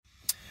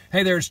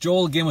Hey there, it's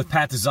Joel again with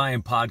Path to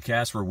Zion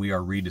podcast, where we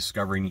are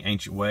rediscovering the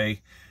ancient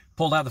way.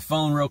 Pulled out the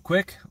phone real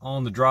quick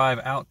on the drive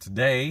out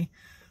today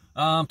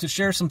to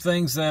share some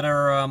things that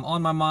are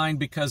on my mind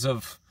because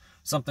of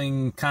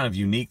something kind of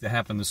unique that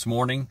happened this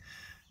morning.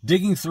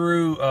 Digging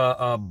through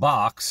a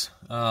box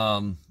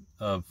of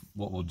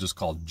what we'll just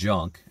call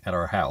junk at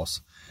our house,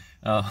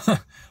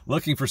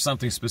 looking for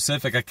something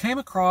specific. I came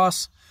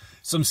across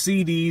some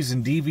CDs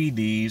and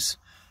DVDs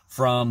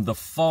from the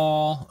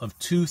fall of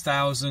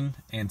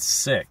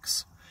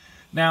 2006.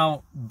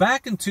 Now,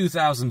 back in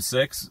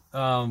 2006,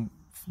 the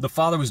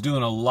Father was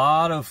doing a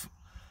lot of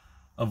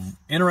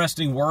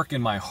interesting work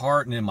in my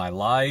heart and in my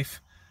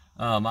life.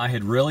 I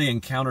had really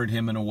encountered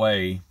Him in a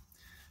way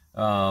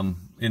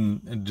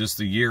in just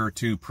a year or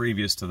two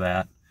previous to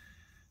that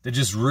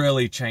just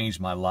really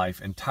changed my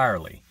life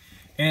entirely.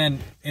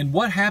 And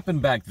what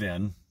happened back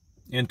then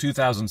in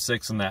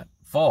 2006 in that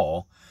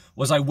fall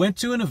was I went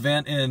to an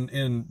event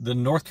in the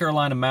North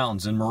Carolina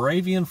mountains in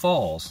Moravian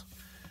Falls.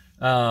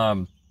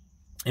 And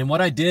what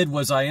I did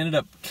was I ended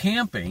up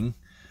camping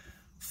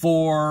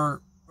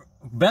for,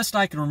 best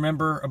I can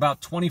remember, about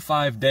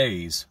 25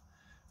 days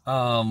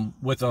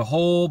with a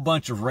whole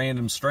bunch of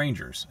random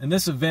strangers. And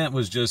this event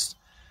was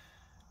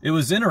it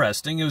was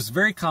interesting. It was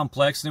very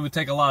complex, and it would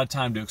take a lot of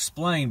time to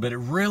explain, but it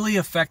really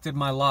affected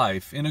my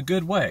life in a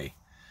good way.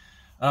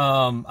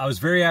 I was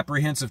very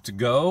apprehensive to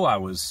go. I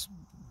was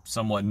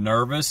somewhat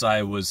nervous.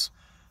 I was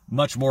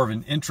much more of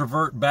an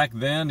introvert back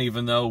then,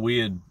 even though we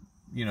had,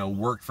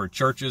 worked for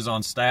churches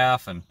on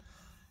staff and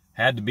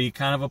had to be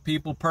kind of a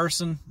people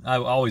person. I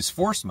always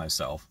forced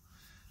myself.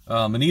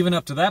 And even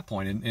up to that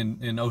point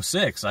in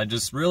 06, I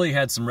just really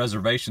had some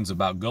reservations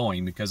about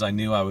going because I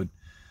knew I would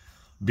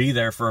be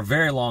there for a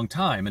very long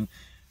time. And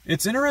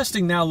it's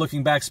interesting now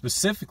looking back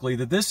specifically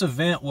that this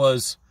event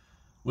was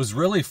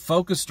really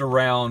focused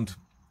around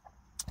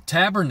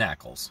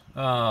tabernacles.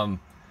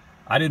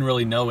 I didn't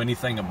really know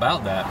anything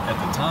about that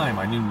at the time.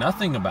 I knew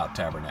nothing about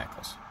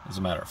tabernacles, as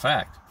a matter of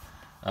fact.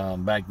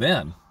 Back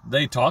then,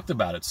 they talked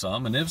about it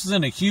some, and it was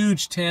in a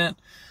huge tent.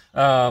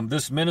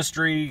 This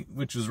ministry,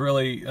 which was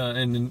really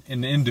an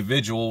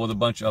individual with a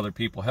bunch of other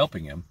people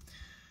helping him,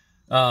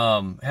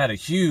 had a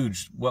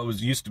huge, what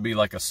was used to be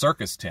like a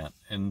circus tent.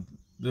 And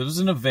it was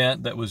an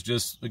event that was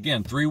just,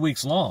 again, 3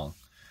 weeks long.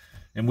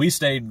 And we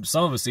stayed,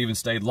 some of us even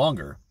stayed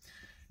longer.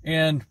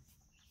 And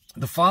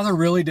the Father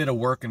really did a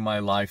work in my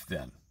life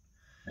then.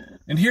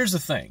 And here's the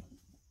thing.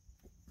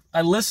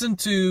 I listened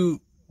to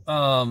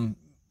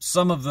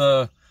some of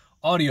the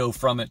audio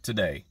from it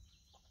today,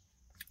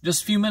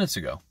 just a few minutes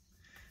ago.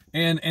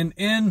 And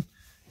in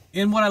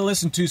what I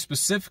listened to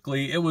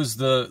specifically, it was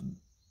the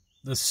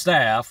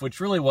staff, which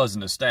really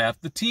wasn't a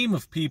staff, the team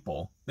of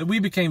people that we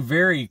became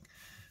very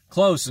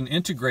close and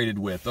integrated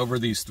with over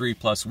these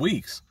 3+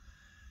 weeks.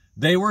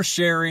 They were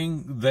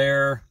sharing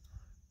their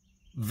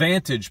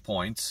vantage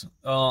points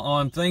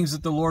on things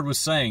that the Lord was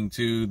saying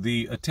to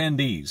the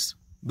attendees,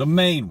 the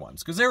main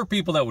ones, because there were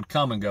people that would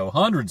come and go.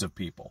 Hundreds of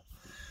people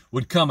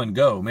would come and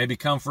go, maybe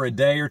come for a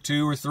day or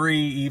two or three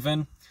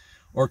even,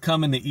 or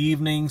come in the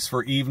evenings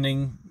for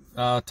evening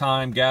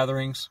time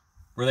gatherings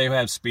where they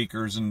have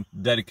speakers and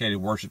dedicated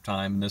worship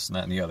time and this and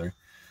that and the other.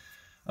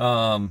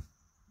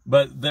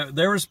 But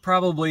there was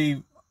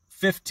probably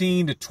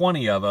 15 to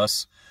 20 of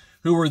us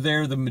who were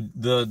there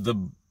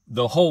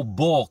the whole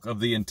bulk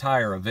of the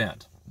entire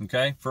event,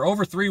 okay? For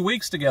over 3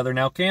 weeks together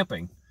now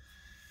camping.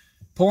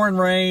 Pouring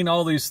rain,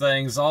 all these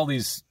things, all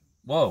these,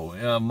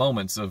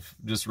 moments of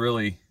just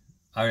really,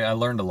 I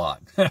learned a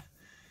lot.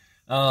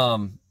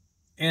 And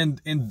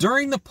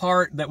during the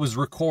part that was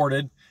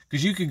recorded,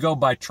 because you could go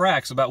by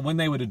tracks about when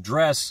they would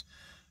address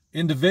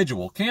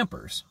individual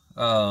campers,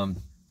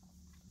 and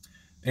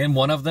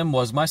one of them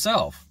was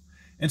myself.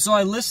 And so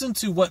I listened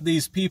to what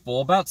these people,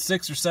 about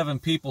 6 or 7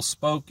 people,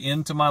 spoke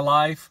into my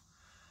life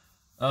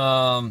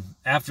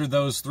after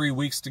those 3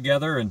 weeks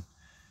together. And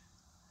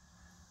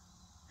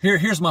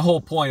here's my whole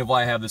point of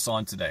why I have this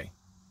on today.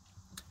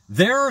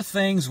 There are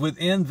things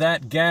within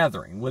that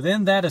gathering,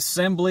 within that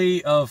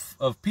assembly of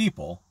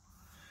people,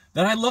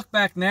 that I look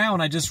back now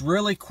and I just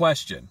really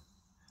question.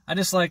 I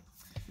just like,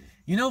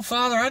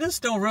 Father, I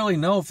just don't really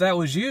know if that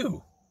was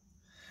you.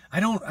 I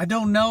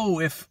don't know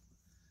if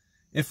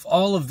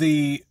all of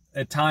the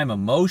at time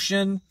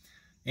emotion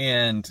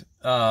and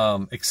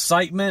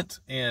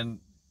excitement and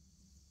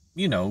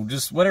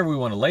just whatever we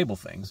want to label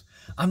things,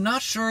 I'm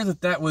not sure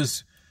that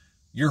was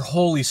your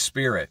Holy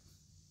Spirit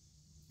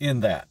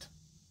in that.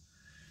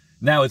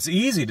 Now, it's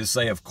easy to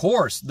say, of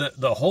course,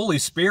 the Holy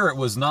Spirit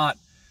was not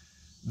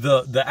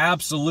the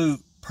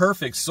absolute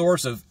perfect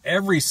source of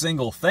every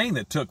single thing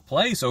that took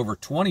place over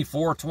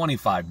 24,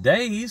 25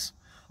 days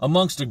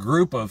amongst a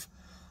group of,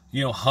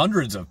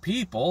 hundreds of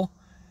people.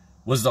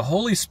 Was the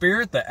Holy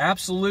Spirit the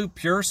absolute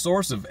pure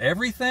source of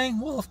everything?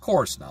 Well, of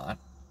course not.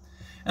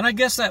 And I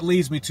guess that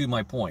leads me to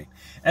my point.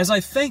 As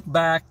I think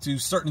back to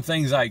certain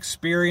things I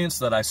experienced,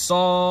 that I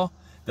saw,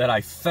 that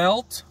I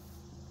felt,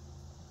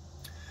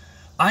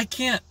 I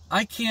can't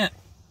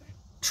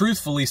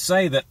truthfully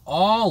say that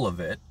all of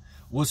it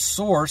was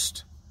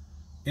sourced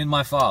in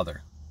my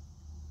Father.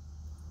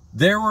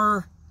 there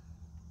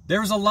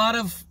was a lot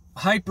of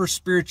hyper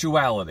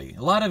spirituality,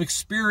 a lot of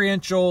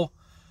experiential,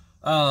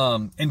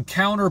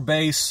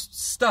 encounter-based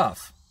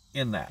stuff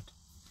in that.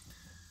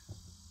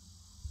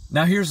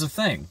 Now here's the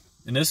thing,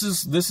 and this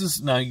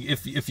is now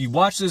if you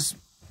watch this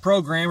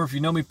program, or if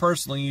you know me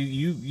personally,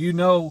 you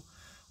know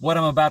what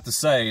I'm about to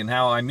say and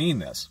how I mean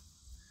this.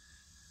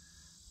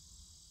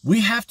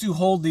 We have to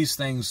hold these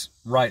things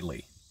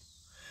rightly,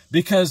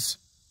 because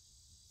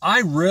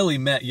I really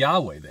met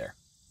Yahweh there.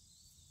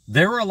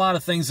 There were a lot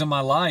of things in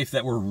my life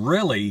that were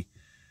really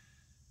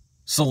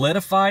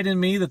solidified in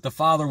me that the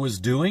Father was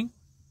doing,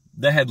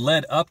 that had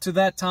led up to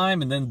that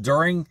time, and then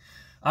during,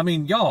 I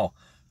mean, y'all,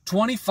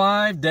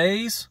 25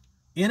 days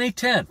in a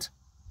tent,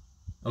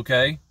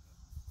 okay?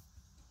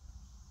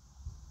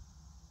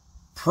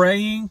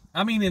 Praying,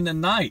 I mean, in the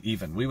night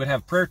even. We would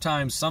have prayer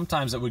times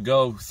sometimes that would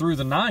go through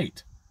the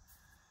night.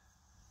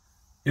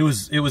 It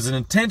was an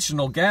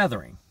intentional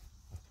gathering.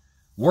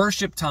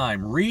 Worship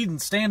time,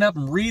 stand up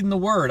and reading the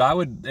Word. I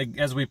would,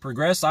 as we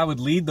progressed, I would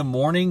lead the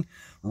morning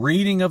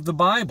reading of the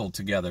Bible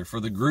together for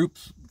the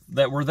groups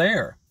that were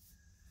there.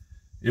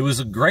 It was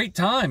a great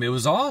time. It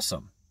was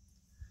awesome.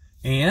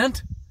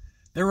 And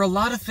there were a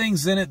lot of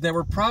things in it that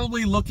were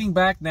probably, looking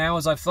back now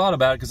as I've thought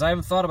about it, because I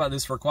haven't thought about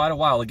this for quite a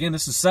while. Again,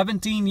 this is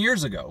 17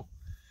 years ago.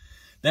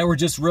 That were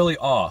just really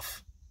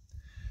off.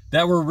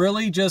 That were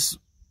really just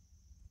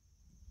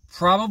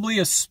probably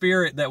a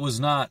spirit that was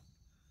not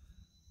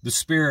the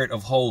spirit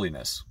of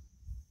holiness.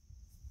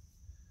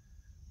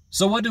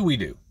 So what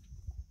do?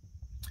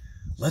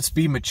 Let's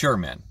be mature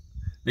men.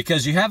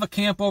 Because you have a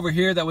camp over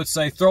here that would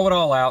say, throw it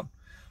all out.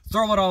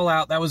 Throw it all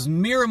out. That was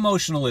mere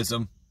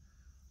emotionalism.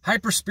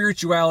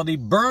 Hyper-spirituality.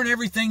 Burn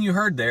everything you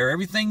heard there.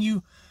 Everything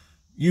you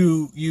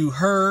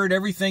heard,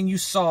 everything you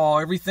saw,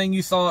 everything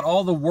you thought,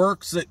 all the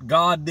works that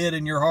God did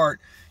in your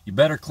heart. You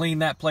better clean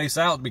that place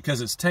out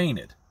because it's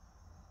tainted.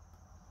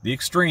 The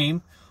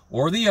extreme,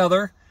 or the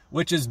other,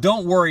 which is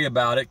don't worry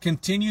about it.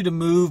 Continue to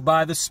move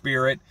by the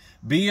Spirit.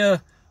 Be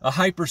a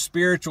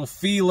hyper-spiritual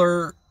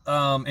feeler,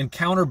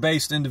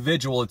 encounter-based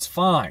individual. It's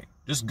fine.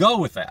 Just go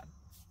with that.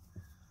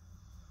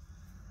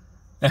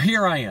 Now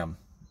here I am,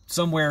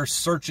 somewhere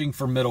searching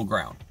for middle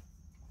ground.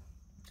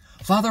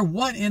 Father,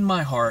 what in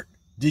my heart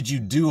did you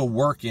do a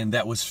work in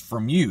that was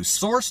from you?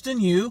 Sourced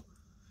in you,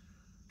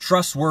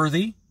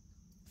 trustworthy,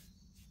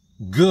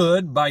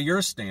 good by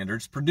your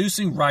standards,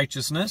 producing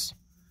righteousness,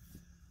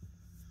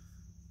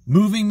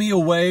 moving me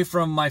away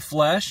from my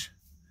flesh,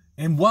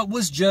 and what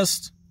was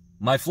just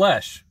my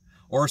flesh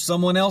or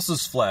someone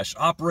else's flesh,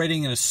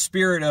 operating in a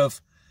spirit of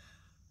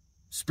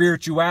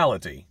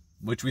spirituality,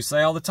 which we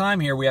say all the time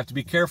here we have to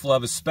be careful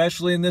of,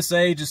 especially in this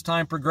age as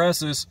time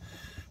progresses.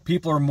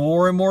 People are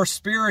more and more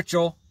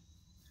spiritual.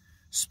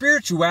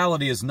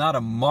 Spirituality is not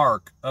a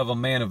mark of a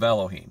man of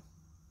Elohim,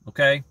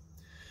 okay?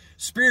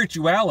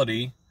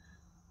 Spirituality,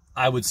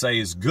 I would say,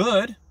 is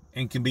good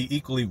and can be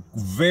equally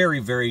very,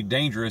 very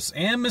dangerous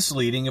and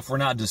misleading if we're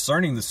not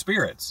discerning the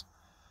spirits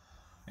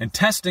and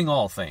testing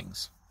all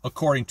things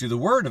according to the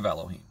word of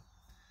Elohim.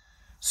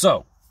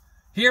 So,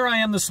 here I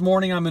am this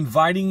morning. I'm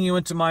inviting you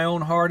into my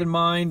own heart and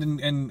mind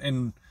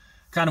and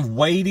kind of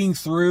wading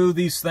through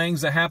these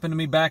things that happened to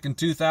me back in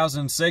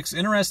 2006.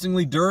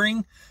 Interestingly,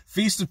 during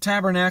Feast of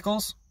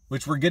Tabernacles,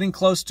 which we're getting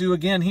close to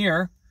again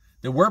here,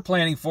 that we're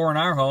planning for in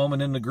our home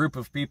and in the group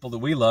of people that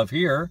we love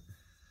here,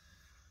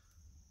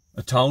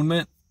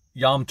 Atonement,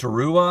 Yom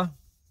Teruah.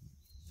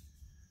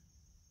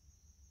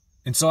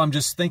 And so I'm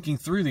just thinking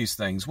through these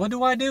things. What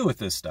do I do with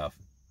this stuff?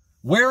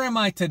 Where am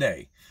I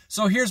today?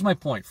 So here's my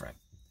point, friend.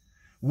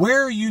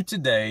 Where are you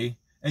today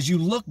as you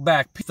look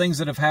back, things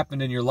that have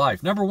happened in your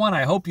life? Number one,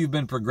 I hope you've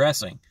been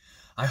progressing.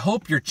 I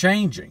hope you're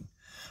changing.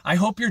 I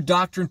hope your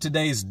doctrine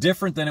today is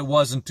different than it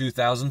was in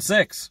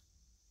 2006.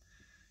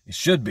 It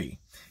should be.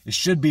 It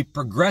should be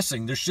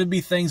progressing. There should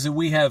be things that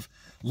we have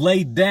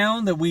laid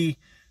down that we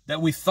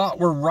thought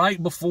were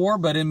right before,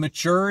 but in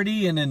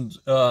maturity and in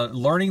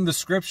learning the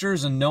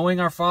scriptures and knowing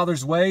our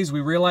Father's ways,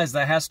 we realize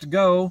that has to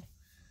go.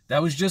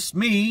 That was just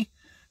me.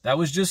 That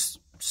was just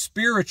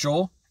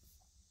spiritual.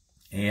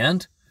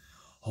 And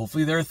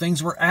hopefully there are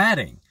things we're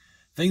adding,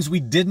 things we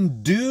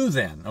didn't do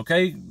then,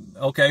 okay?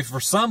 Okay,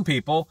 for some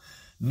people,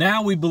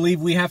 now we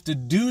believe we have to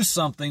do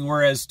something,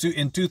 whereas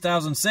in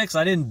 2006,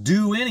 I didn't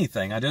do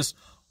anything. I just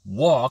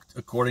walked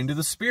according to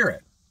the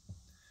Spirit.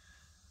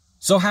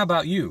 So how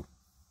about you?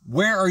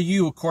 Where are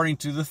you according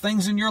to the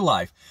things in your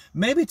life?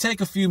 Maybe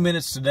take a few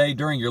minutes today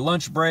during your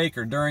lunch break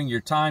or during your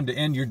time to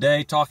end your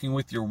day talking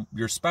with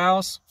your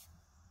spouse,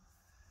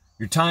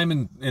 your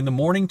time in the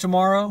morning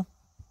tomorrow.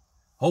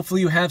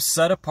 Hopefully you have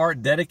set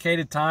apart,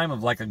 dedicated time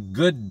of like a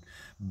good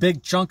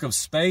big chunk of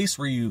space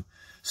where you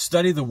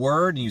study the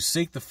Word and you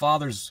seek the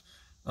Father's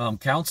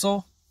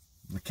counsel,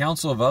 the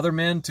counsel of other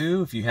men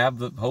too, if you have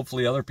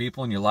hopefully other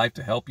people in your life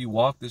to help you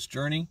walk this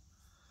journey.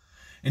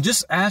 And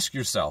just ask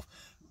yourself,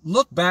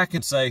 look back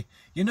and say,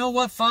 you know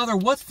what, Father,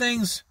 what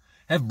things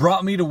have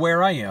brought me to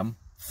where I am?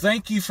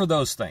 Thank you for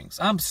those things.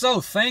 I'm so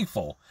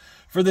thankful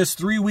for this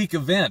 3-week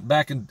event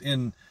back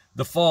in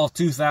the fall of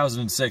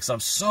 2006. I'm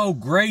so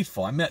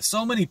grateful. I met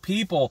so many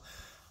people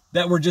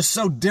that were just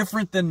so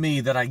different than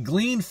me that I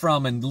gleaned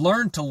from and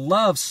learned to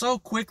love so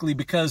quickly,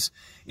 because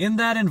in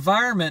that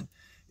environment,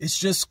 it's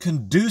just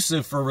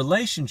conducive for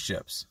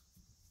relationships.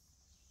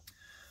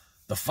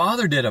 The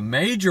Father did a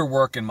major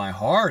work in my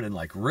heart and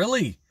like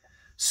really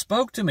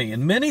spoke to me.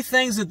 And many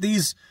things that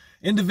these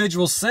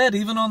individuals said,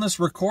 even on this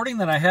recording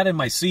that I had in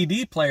my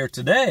CD player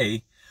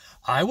today,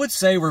 I would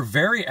say were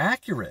very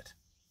accurate.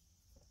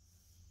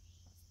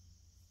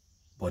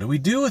 What do we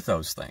do with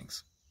those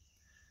things?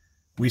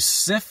 We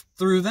sift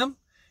through them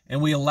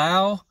and we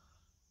allow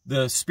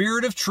the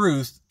Spirit of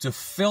truth to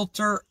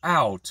filter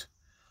out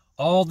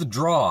all the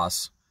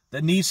dross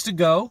that needs to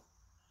go,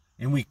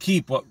 and we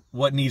keep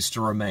what needs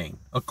to remain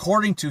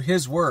according to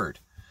His Word,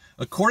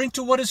 according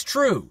to what is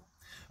true,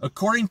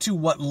 according to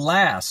what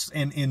lasts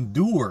and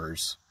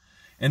endures,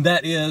 and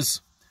that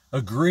is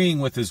agreeing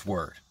with His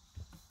Word.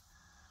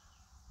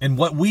 And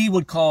what we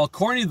would call,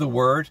 according to the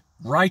Word,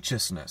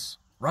 righteousness,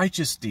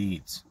 righteous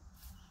deeds,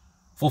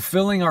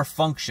 fulfilling our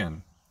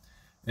function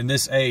in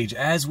this age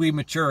as we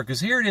mature. Because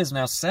here it is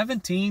now,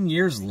 17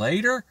 years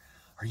later.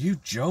 Are you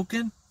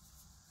joking?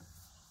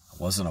 I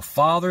wasn't a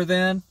father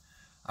then.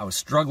 I was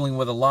struggling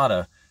with a lot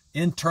of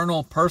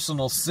internal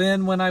personal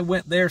sin when I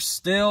went there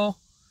still.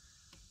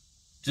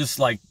 Just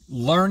like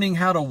learning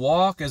how to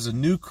walk as a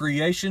new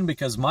creation,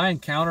 because my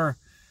encounter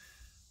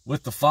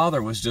with the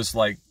Father was just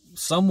like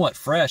somewhat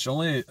fresh.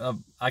 Only,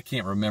 I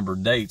can't remember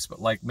dates,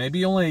 but like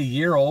maybe only a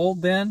year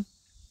old then.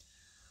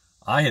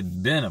 I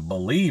had been a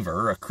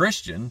believer, a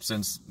Christian,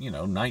 since,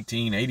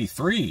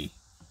 1983.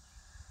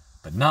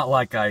 But not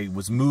like I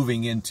was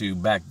moving into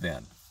back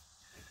then.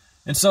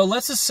 And so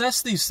let's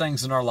assess these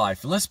things in our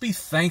life, and let's be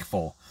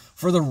thankful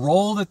for the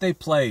role that they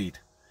played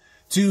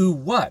to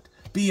what?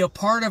 Be a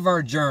part of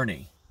our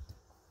journey.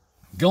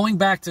 Going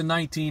back to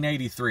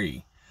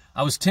 1983,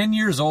 I was 10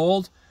 years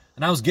old,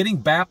 and I was getting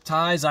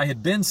baptized. I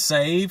had been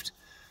saved.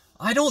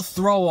 I don't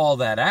throw all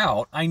that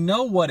out. I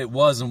know what it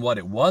was and what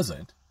it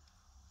wasn't.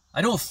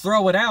 I don't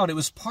throw it out. It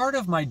was part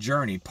of my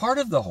journey, part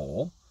of the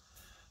whole.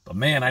 But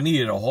man, I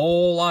needed a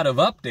whole lot of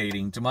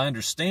updating to my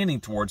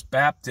understanding towards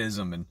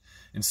baptism and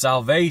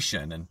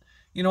salvation and,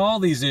 all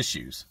these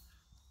issues.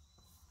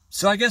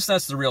 So I guess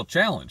that's the real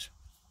challenge.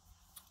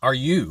 Are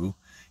you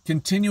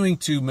continuing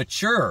to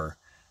mature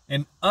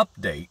and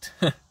update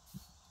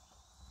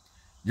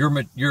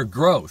your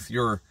growth,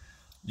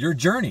 your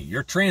journey?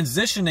 You're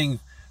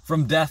transitioning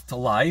from death to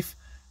life,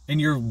 and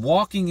you're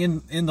walking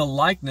in the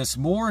likeness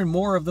more and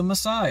more of the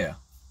Messiah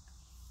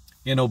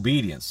in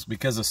obedience,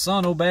 because the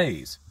Son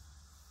obeys.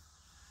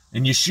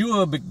 And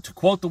Yeshua, to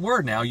quote the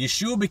word now,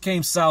 Yeshua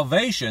became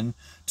salvation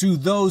to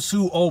those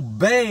who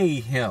obey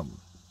Him.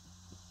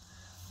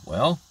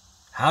 Well,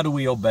 how do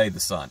we obey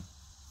the Son?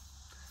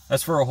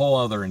 That's for a whole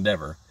other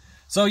endeavor.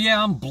 So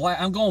yeah, I'm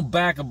going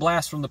back, a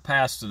blast from the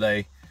past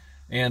today.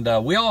 And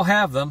we all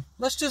have them.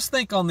 Let's just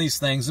think on these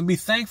things and be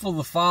thankful to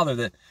the Father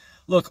that,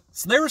 look,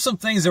 there were some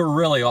things that were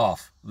really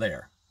off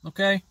there,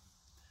 okay?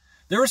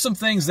 There were some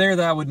things there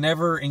that I would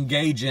never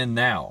engage in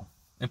now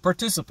and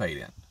participate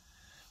in.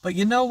 But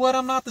you know what?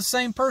 I'm not the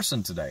same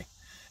person today.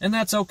 And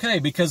that's okay,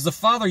 because the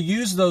Father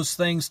used those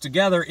things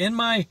together in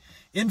my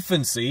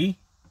infancy,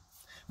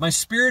 my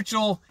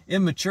spiritual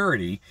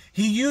immaturity.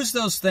 He used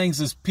those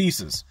things as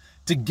pieces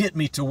to get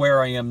me to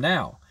where I am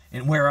now.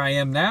 And where I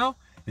am now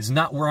is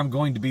not where I'm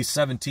going to be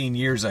 17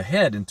 years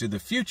ahead into the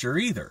future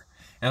either.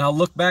 And I'll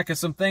look back at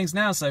some things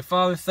now and say,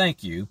 Father,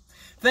 thank you.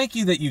 Thank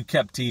you that you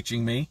kept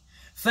teaching me.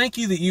 Thank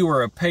you that you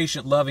were a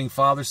patient, loving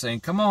Father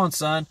saying, come on,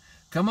 son.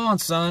 Come on,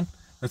 son.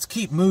 Let's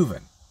keep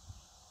moving.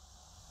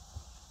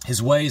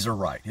 His ways are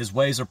right. His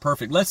ways are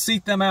perfect. Let's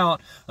seek them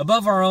out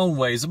above our own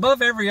ways, above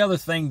every other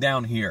thing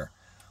down here.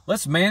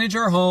 Let's manage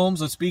our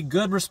homes. Let's be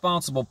good,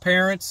 responsible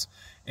parents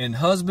and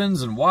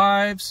husbands and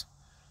wives,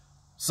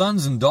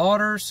 sons and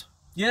daughters.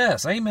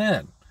 Yes,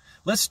 amen.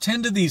 Let's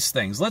tend to these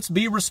things. Let's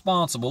be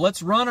responsible.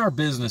 Let's run our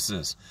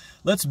businesses.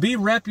 Let's be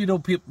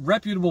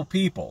reputable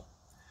people.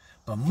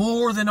 But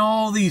more than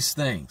all these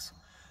things,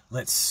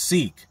 let's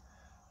seek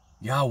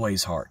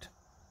Yahweh's heart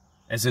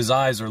as His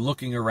eyes are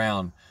looking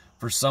around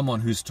for someone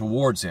who's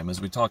towards Him,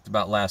 as we talked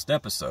about last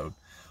episode,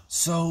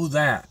 so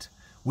that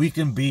we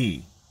can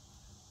be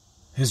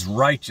His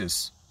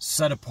righteous,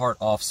 set-apart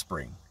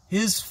offspring,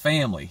 His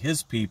family,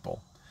 His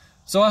people.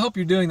 So I hope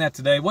you're doing that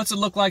today. What's it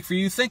look like for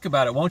you? Think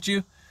about it, won't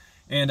you?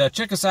 And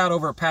check us out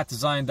over at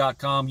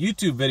pathtozion.com.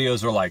 YouTube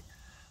videos are like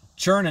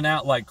churning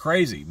out like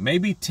crazy.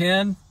 Maybe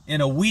 10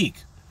 in a week.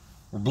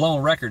 We're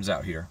blowing records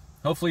out here.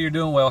 Hopefully you're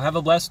doing well. Have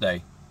a blessed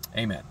day.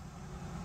 Amen.